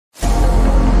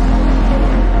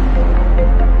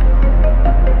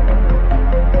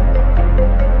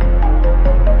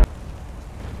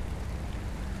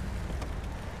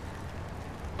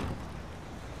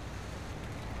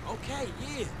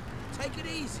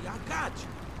easy. I got you.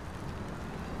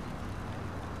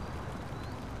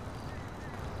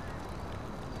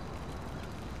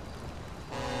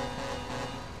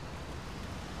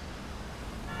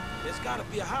 There's gotta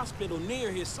be a hospital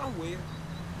near here somewhere.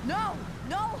 No!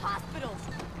 No hospitals!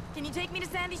 Can you take me to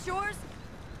Sandy Shores?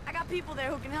 I got people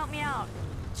there who can help me out.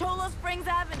 Cholo Springs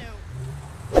Avenue.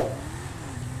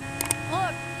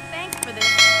 Look, thanks for this.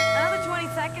 Another 20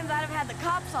 seconds, I'd have had the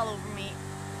cops all over me.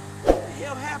 What the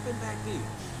hell happened back there?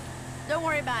 Don't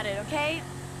worry about it, okay?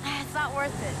 It's not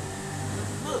worth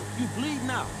it. Look, you bleeding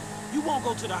out. You won't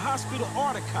go to the hospital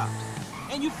or the cops.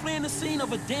 And you fleeing the scene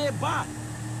of a dead body.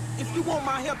 If you want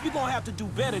my help, you're gonna have to do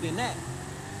better than that.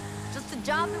 Just a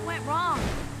job that went wrong.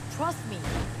 Trust me,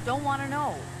 don't want to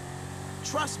know.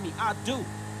 Trust me, I do.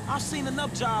 I've seen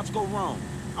enough jobs go wrong.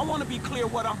 I want to be clear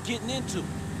what I'm getting into.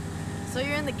 So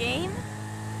you're in the game?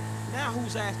 Now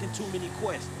who's asking too many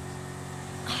questions?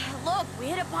 Look, we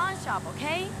hit a pawn shop,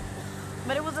 okay?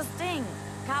 But it was a sting.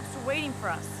 Cops were waiting for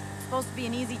us. Supposed to be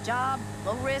an easy job,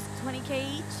 low risk,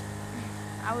 20K each.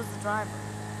 I was the driver.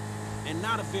 And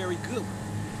not a very good one.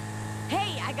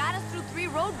 Hey, I got us through 3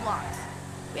 roadblocks.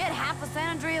 We had half of San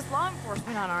Andreas law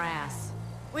enforcement on our ass.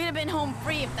 We'd have been home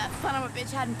free if that son of a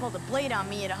bitch hadn't pulled a blade on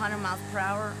me at 100 miles per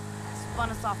hour. Spun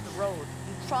us off the road.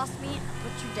 You cross me, I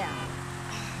put you down.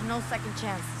 No second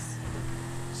chances.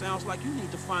 Sounds like you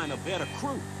need to find a better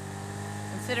crew.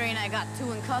 Considering I got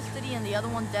 2 in custody and the other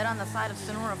one dead on the side of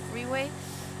Sonora Freeway,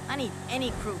 I need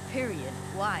any crew, period.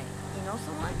 Why? You know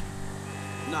someone?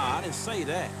 Nah, I didn't say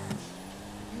that.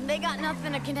 They got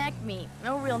nothing to connect me.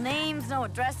 No real names, no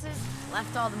addresses.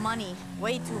 Left all the money.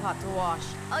 Way too hot to wash.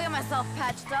 I'll get myself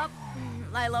patched up,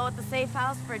 lie low at the safe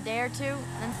house for a day or 2,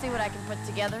 then see what I can put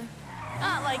together.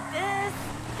 Not like this.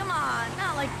 Come on,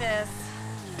 not like this.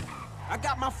 I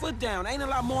got my foot down. Ain't a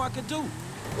lot more I could do.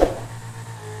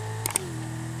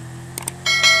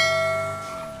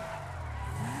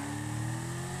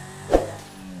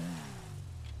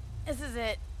 This is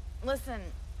it. Listen,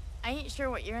 I ain't sure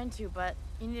what you're into, but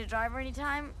you need a driver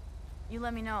anytime, you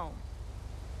let me know.